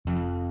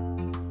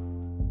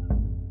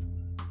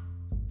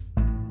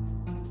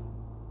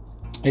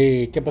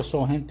Hey, ¿qué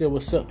pasó, gente?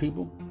 What's up,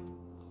 people?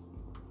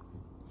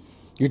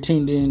 You're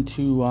tuned in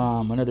to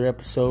another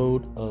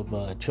episode of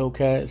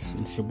Chocast.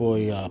 It's your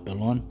boy,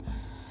 Pelon.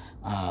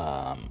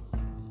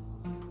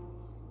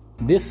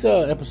 This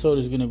episode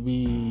is going to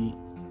be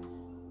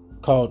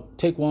called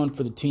Take One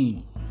for the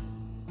Team.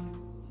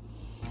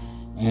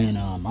 And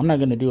I'm not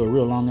going to do a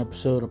real long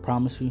episode, I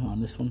promise you, on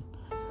this one.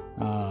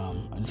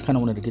 I just kind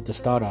of wanted to get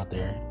this thought out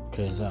there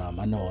because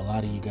I know a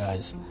lot of you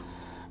guys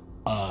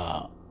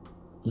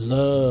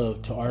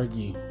love to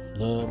argue,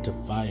 love to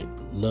fight,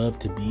 love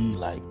to be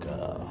like,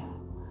 I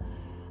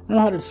don't know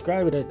how to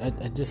describe it.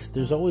 I just,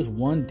 there's always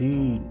one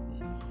dude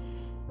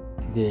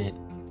that,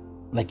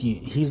 like,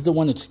 he's the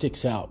one that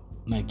sticks out.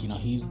 Like,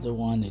 he's the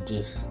one that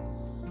just,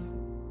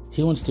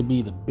 he wants to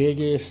be the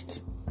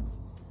biggest,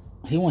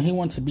 he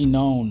wants to be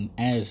known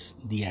as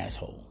the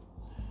asshole.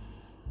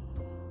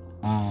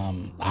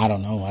 I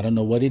don't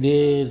know what it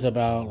is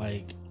about,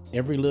 like,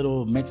 every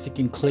little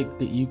Mexican clique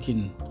that you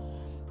can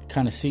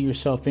kind of see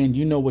yourself in.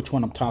 You know which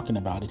one I'm talking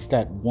about. It's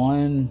that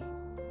one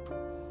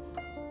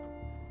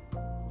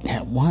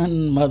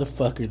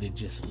motherfucker that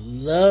just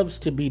loves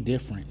to be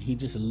different. He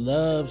just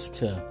loves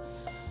to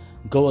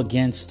go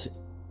against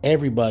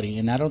everybody,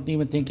 and I don't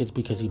even think it's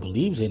because he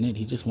believes in it.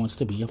 He just wants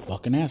to be a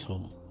fucking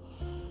asshole.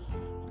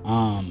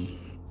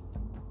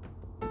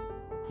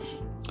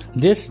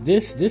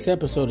 This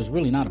episode is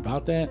really not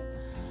about that.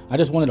 I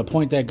just wanted to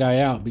point that guy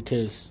out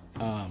because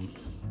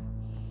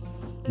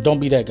don't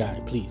be that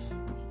guy, please.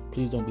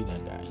 Please don't be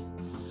that guy.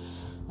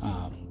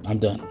 I'm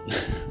done.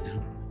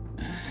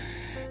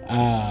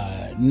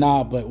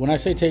 But when I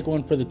say take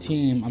one for the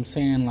team, I'm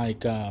saying,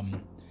 like,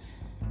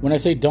 when I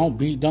say don't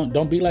be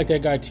like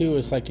that guy too,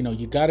 it's like,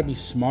 you got to be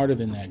smarter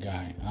than that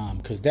guy,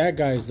 because that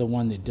guy is the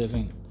one that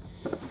doesn't.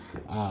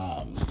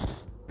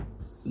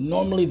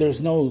 Normally,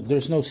 there's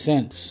no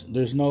sense,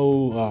 there's no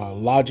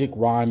logic,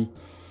 rhyme,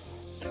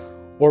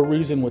 or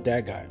reason with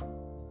that guy.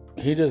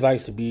 He just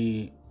likes to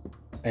be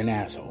an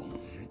asshole.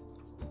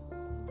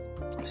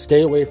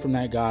 Stay away from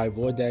that guy.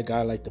 Avoid that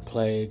guy like the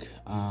plague.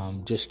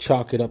 Just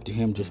chalk it up to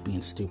him just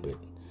being stupid.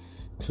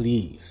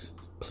 Please,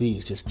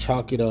 just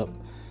chalk it up.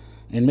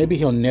 And maybe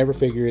he'll never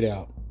figure it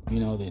out.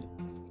 That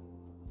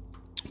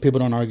people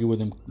don't argue with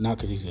him not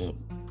because he's a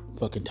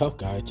fucking tough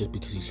guy, just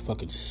because he's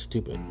fucking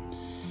stupid.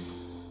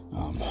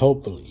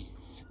 Hopefully.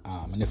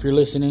 And if you're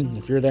listening,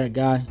 if you're that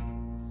guy,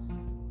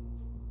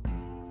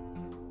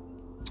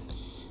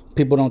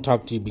 people don't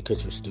talk to you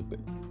because you're stupid.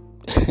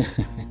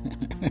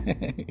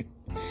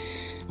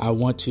 I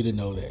want you to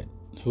know that,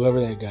 whoever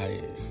that guy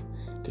is,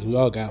 because we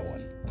all got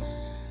one.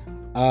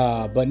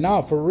 But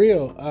no, for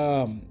real,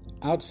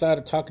 outside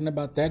of talking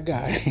about that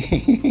guy,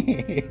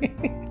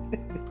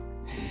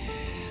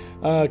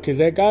 because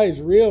that guy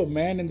is real,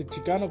 man. In the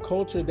Chicano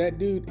culture, that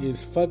dude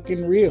is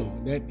fucking real.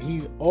 That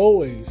he's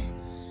always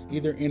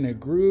either in a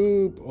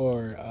group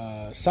or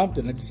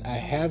something. I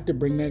have to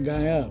bring that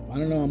guy up. I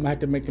don't know. I'm gonna have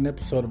to make an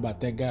episode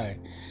about that guy.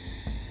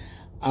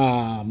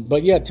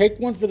 But yeah, take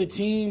one for the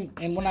team.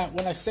 And when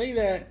I say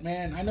that,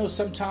 man, I know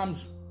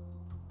sometimes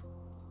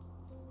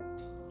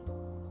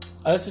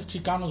us as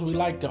Chicanos, we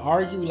like to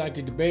argue, we like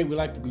to debate, we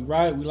like to be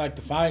right, we like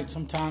to fight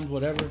sometimes,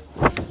 whatever.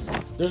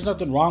 There's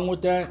nothing wrong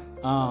with that.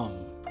 I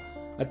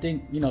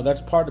think,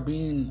 that's part of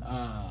being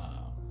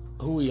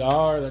who we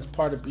are. That's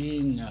part of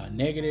being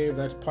negative.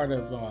 That's part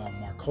of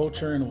our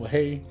culture in a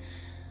way.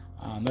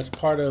 That's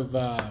part of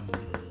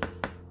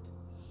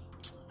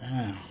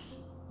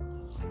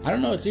I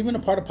don't know. It's even a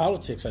part of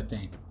politics, I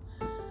think,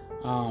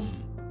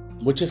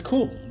 which is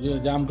cool.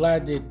 I'm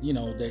glad that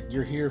that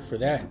you're here for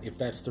that. If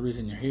that's the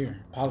reason you're here,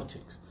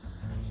 politics.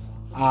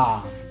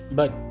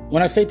 But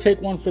when I say take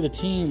one for the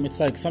team,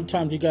 it's like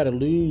sometimes you got to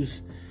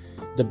lose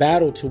the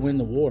battle to win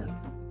the war.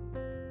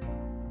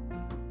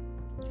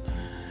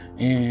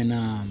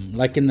 And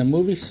like in the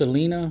movie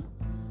Selena,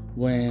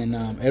 when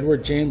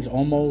Edward James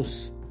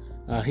Olmos,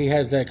 he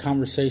has that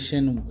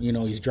conversation.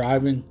 He's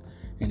driving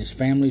and his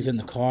family's in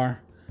the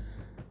car.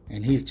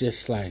 And he's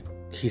just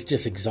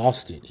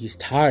exhausted. He's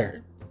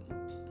tired.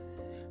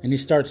 And he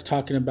starts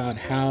talking about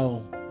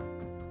how,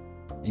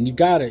 and you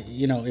gotta,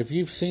 if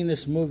you've seen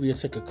this movie,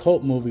 it's like a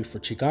cult movie for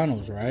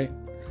Chicanos, right?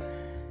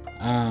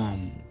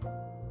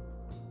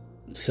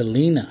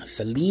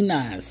 Selenas,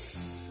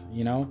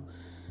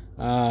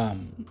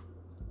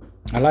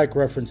 I like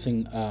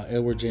referencing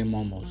Edward James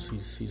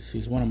Olmos.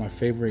 He's one of my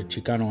favorite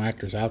Chicano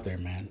actors out there,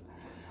 man.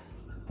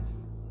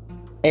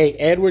 Hey,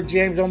 Edward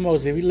James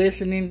Olmos, if you're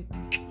listening,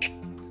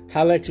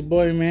 holla at your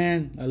boy,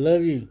 man. I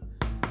love you.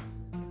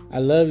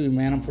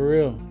 Man. I'm for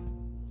real.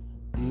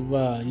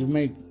 You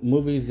make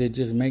movies that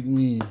just make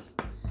me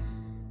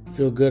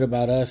feel good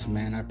about us,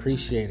 man. I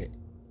appreciate it.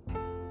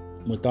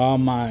 With all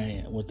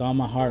my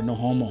heart, no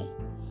homo.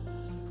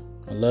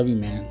 I love you,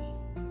 man.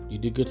 You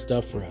do good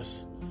stuff for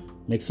us.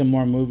 Make some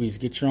more movies.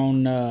 Get your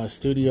own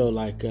studio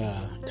like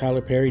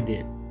Tyler Perry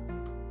did,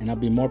 and I'll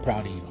be more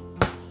proud of you.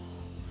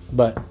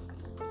 But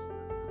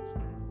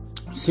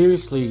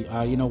seriously,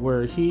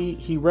 where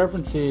he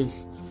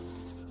references,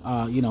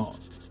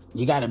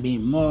 you got to be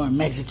more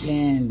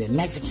Mexican than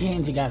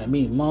Mexicans. You got to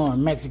be more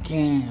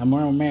Mexican,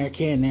 more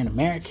American than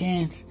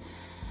Americans.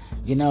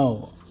 You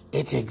know,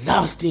 it's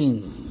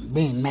exhausting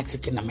being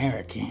Mexican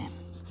American.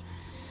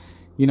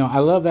 You know, I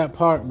love that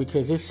part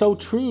because it's so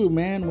true,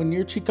 man. When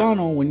you're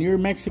Chicano, when you're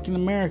Mexican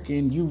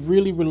American, you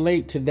really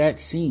relate to that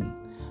scene.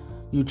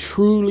 You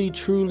truly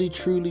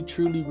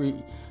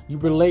you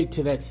relate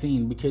to that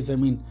scene because, I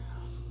mean,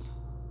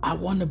 I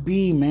want to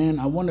be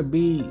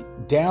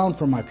down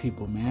for my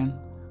people, man.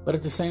 But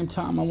at the same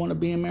time, I want to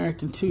be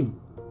American too.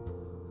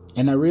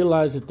 And I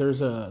realize that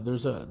there's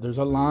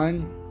a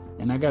line,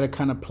 and I got to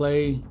kind of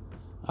play,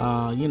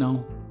 I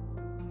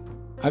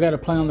got to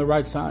play on the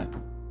right side.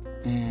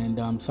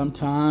 And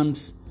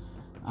sometimes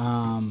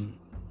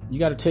you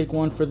got to take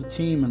one for the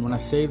team. And when I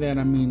say that,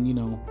 I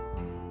mean,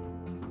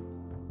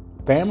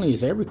 family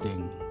is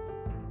everything.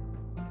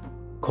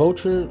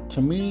 Culture,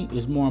 to me,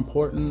 is more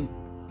important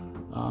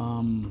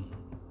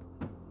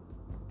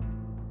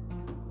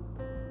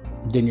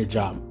than your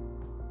job.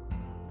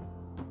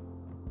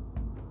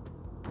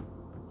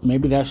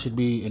 Maybe that should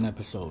be an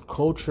episode.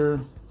 Culture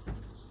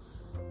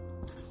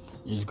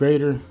is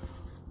greater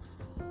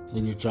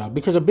than your job.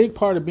 Because a big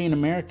part of being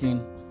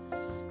American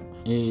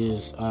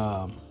is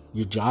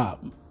your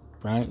job,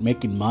 right?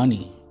 Making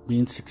money,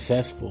 being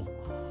successful,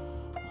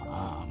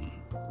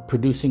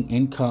 producing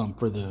income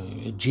for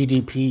the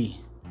GDP,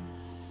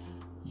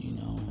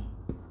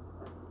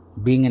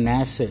 being an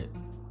asset,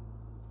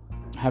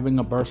 having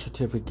a birth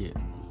certificate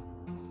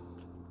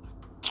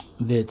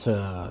that's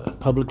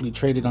publicly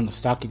traded on the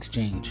stock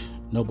exchange.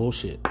 No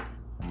bullshit.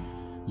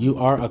 You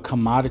are a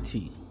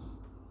commodity.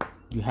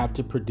 You have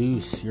to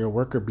produce. You're a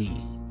worker bee.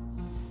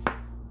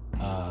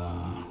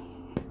 An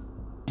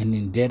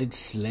indebted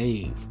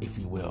slave, if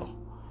you will.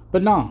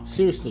 But no,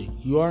 seriously,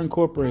 you are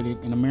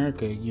incorporated in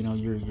America.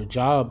 Your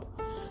job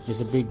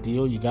is a big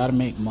deal. You got to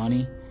make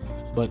money.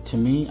 But to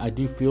me, I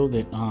do feel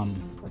that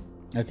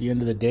at the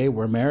end of the day,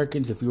 we're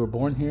Americans. If you were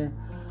born here,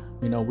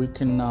 we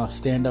can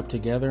stand up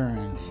together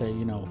and say,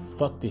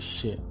 fuck this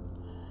shit.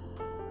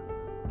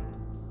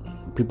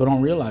 People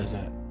don't realize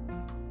that.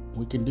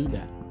 We can do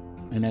that.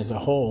 And as a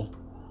whole,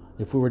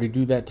 if we were to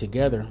do that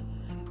together,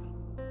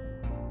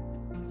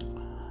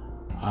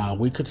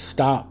 we could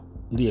stop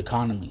the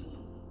economy.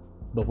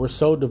 But we're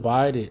so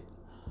divided,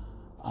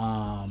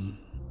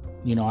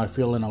 I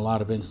feel in a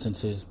lot of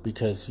instances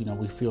because,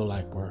 we feel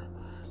like we're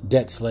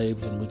debt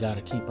slaves and we got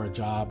to keep our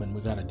job and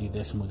we got to do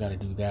this and we got to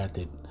do that,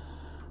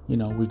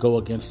 we go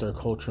against our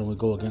culture and we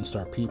go against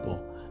our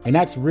people. And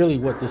that's really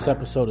what this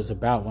episode is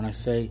about. When I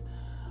say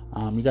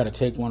you got to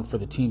take one for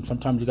the team,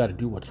 sometimes you got to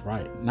do what's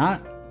right,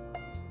 not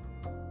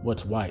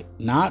what's white,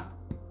 not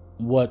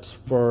what's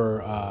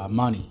for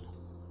money,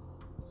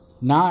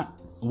 not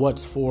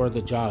what's for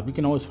the job. You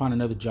can always find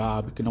another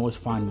job. You can always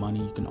find money.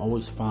 You can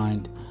always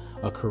find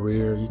a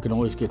career. You can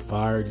always get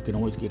fired. You can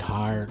always get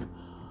hired.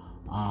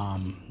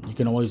 You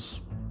can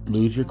always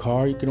lose your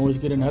car. You can always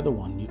get another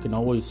one. You can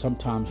always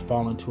sometimes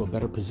fall into a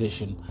better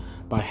position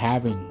by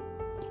having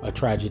a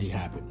tragedy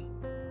happen.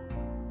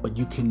 But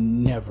you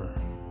can never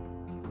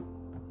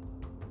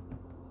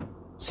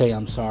say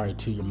I'm sorry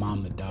to your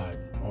mom that died,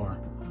 or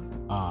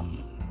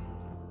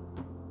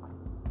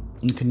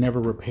you can never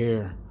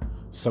repair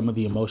some of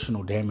the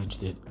emotional damage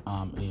that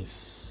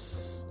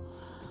is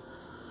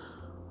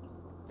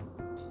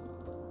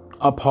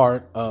a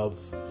part of,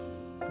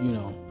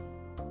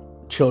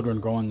 children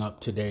growing up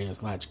today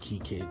as latchkey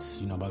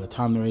kids. By the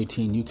time they're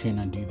 18, you can't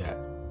undo that.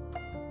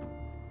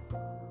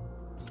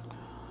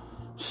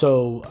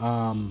 So,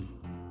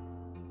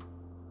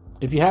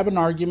 if you have an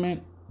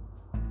argument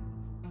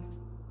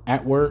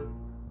at work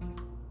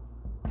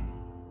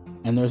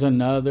and there's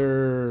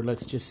another,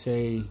 let's just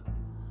say,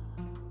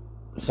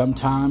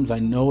 sometimes I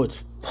know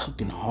it's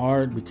fucking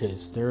hard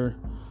because they're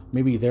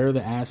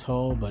the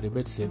asshole, but if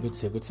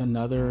it's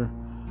another,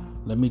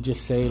 let me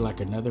just say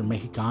like another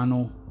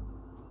Mexicano,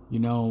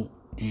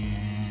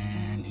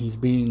 and he's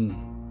being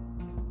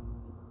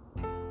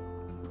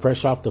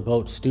fresh off the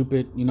boat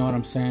stupid, you know what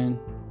I'm saying?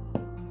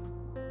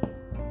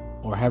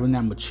 Or having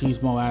that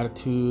machismo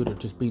attitude or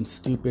just being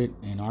stupid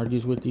and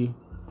argues with you.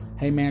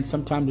 Hey man,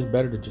 sometimes it's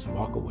better to just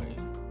walk away.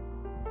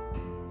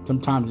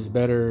 Sometimes it's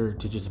better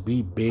to just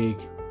be big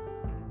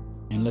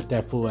and let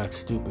that fool act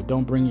stupid.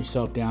 Don't bring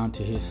yourself down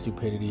to his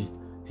stupidity,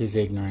 his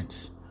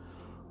ignorance,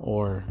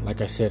 or like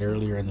I said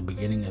earlier in the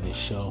beginning of this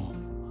show,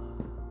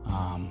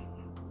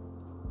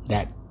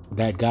 that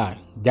guy.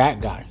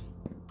 That's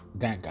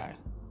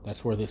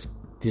where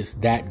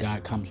that guy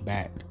comes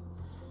back.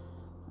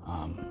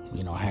 I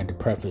had to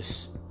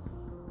preface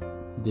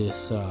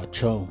this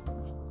show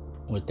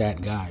with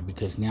that guy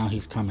because now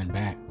he's coming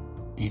back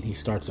and he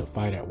starts a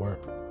fight at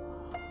work.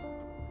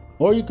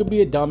 Or you could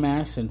be a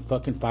dumbass and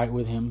fucking fight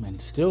with him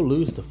and still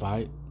lose the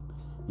fight.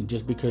 And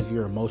just because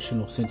your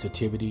emotional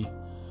sensitivity,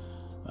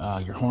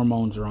 your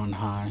hormones are on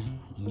high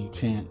and you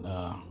can't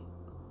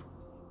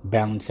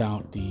balance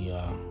out the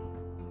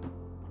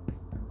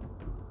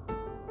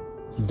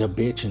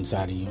bitch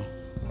inside of you.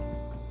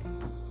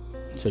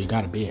 So you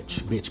gotta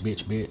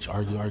bitch,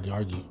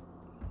 argue.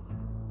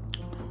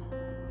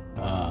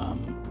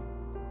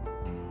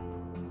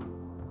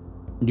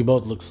 you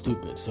both look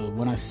stupid. So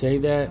when I say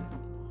that,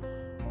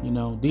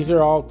 these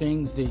are all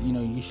things that,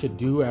 you should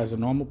do as a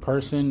normal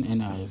person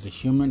and as a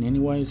human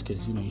anyways,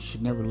 because, you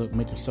should never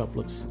make yourself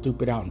look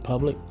stupid out in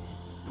public.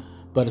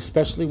 But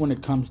especially when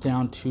it comes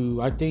down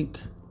to, I think,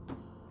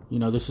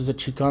 this is a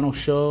Chicano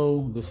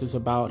show. This is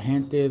about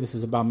gente. This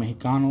is about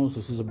Mexicanos.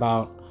 This is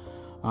about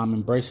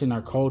embracing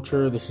our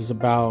culture. This is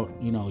about,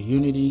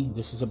 unity.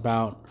 This is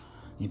about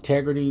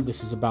integrity.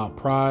 This is about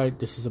pride.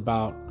 This is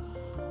about,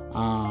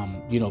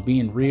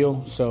 being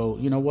real. So,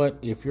 you know what?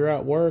 If you're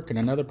at work and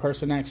another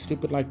person acts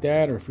stupid like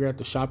that, or if you're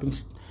at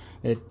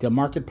at the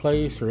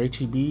marketplace or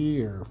HEB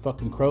or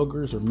fucking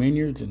Kroger's or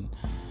Minyards and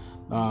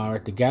or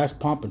at the gas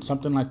pump and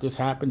something like this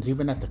happens,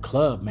 even at the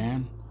club,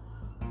 man,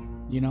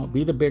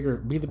 be the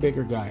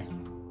bigger guy.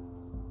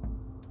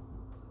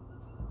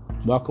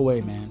 Walk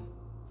away, man.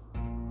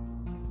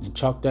 And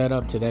chalk that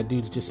up to that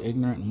dude's just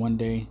ignorant, and one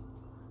day,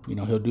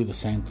 he'll do the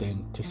same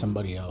thing to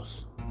somebody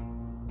else.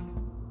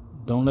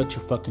 Don't let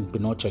your fucking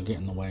Pinocha get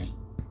in the way.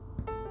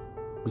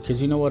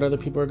 Because you know what? Other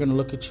people are going to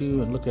look at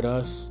you and look at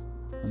us,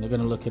 and they're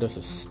going to look at us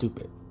as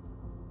stupid.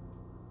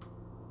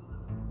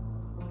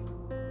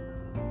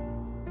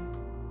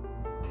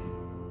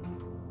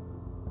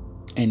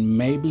 And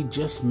maybe,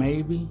 just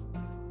maybe,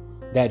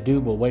 that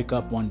dude will wake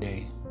up one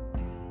day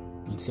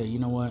and say, you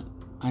know what?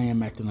 I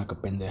am acting like a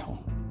pendejo.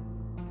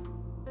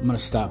 I'm going to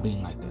stop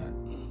being like that.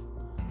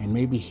 And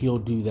maybe he'll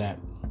do that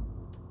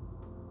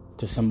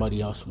to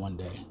somebody else one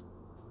day.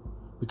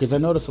 Because I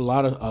notice a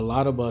lot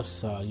of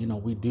us,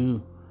 we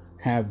do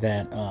have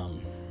that,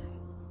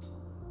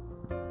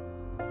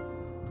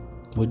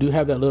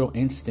 little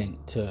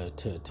instinct to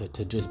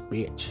just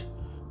bitch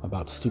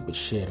about stupid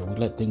shit, or we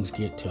let things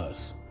get to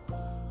us.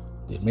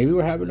 Maybe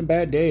we're having a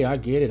bad day. I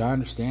get it. I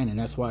understand. And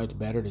that's why it's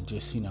better to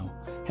just,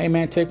 hey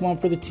man, take one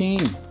for the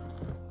team.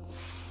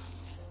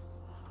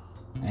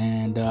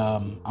 And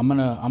I'm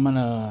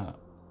gonna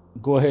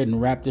go ahead and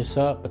wrap this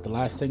up. But the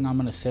last thing I'm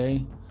gonna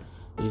say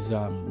is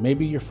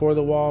maybe you're for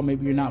the wall,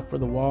 maybe you're not for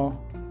the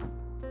wall.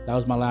 That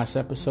was my last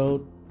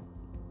episode.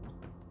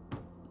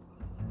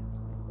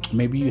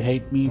 Maybe you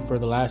hate me for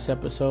the last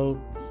episode.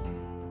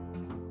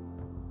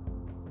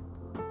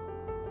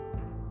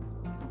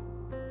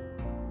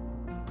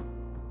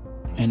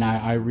 And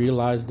I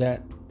realize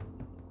that.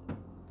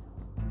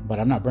 But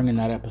I'm not bringing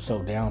that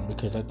episode down,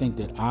 because I think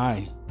that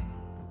I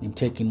am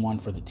taking one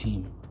for the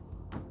team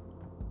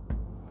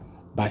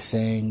by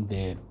saying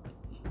that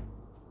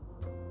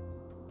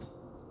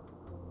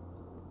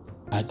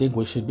I think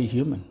we should be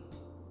human.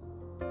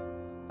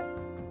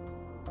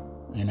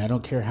 And I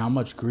don't care how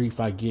much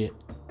grief I get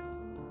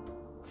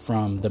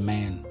from the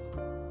man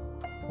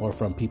or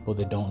from people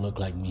that don't look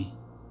like me.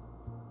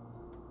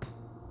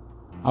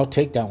 I'll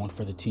take that one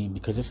for the team,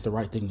 because it's the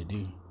right thing to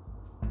do.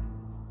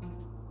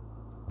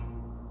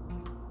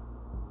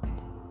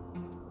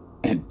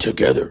 And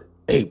together,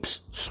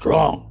 apes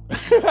strong.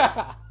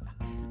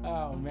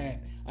 Oh man,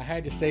 I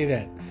had to say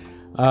that.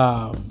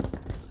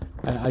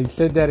 I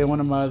said that in one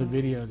of my other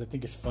videos. I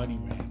think it's funny,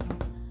 man.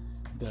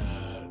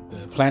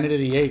 The Planet of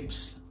the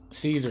Apes,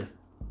 Caesar.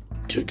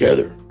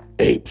 Together,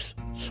 apes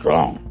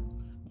strong.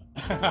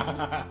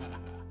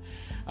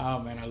 Oh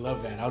man, I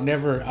love that. I'll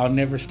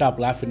never stop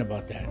laughing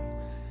about that.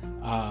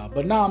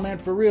 But nah, man,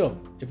 for real.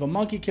 If a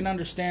monkey can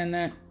understand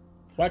that,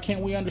 why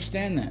can't we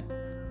understand that?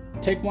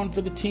 Take one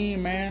for the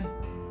team, man.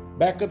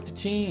 Back up the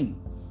team.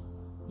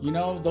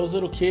 Those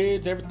little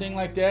kids, everything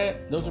like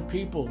that, those are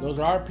people. Those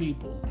are our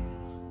people.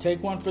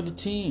 Take one for the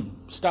team.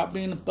 Stop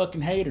being a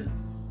fucking hater.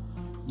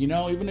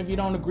 Even if you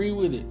don't agree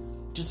with it,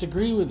 just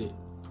agree with it.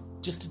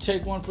 Just to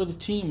take one for the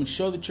team and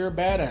show that you're a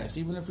badass.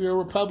 Even if you're a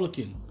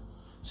Republican,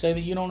 say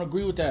that you don't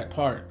agree with that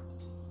part.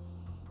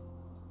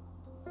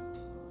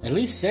 At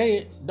least say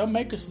it. Don't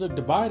make us look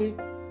divided.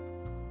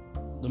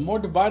 The more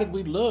divided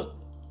we look,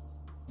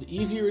 the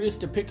easier it is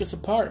to pick us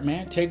apart,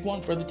 man. Take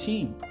one for the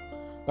team.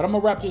 But I'm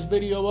going to wrap this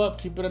video up.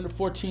 Keep it under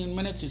 14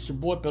 minutes. It's your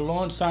boy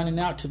Pelon signing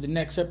out to the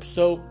next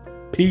episode.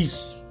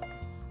 Peace.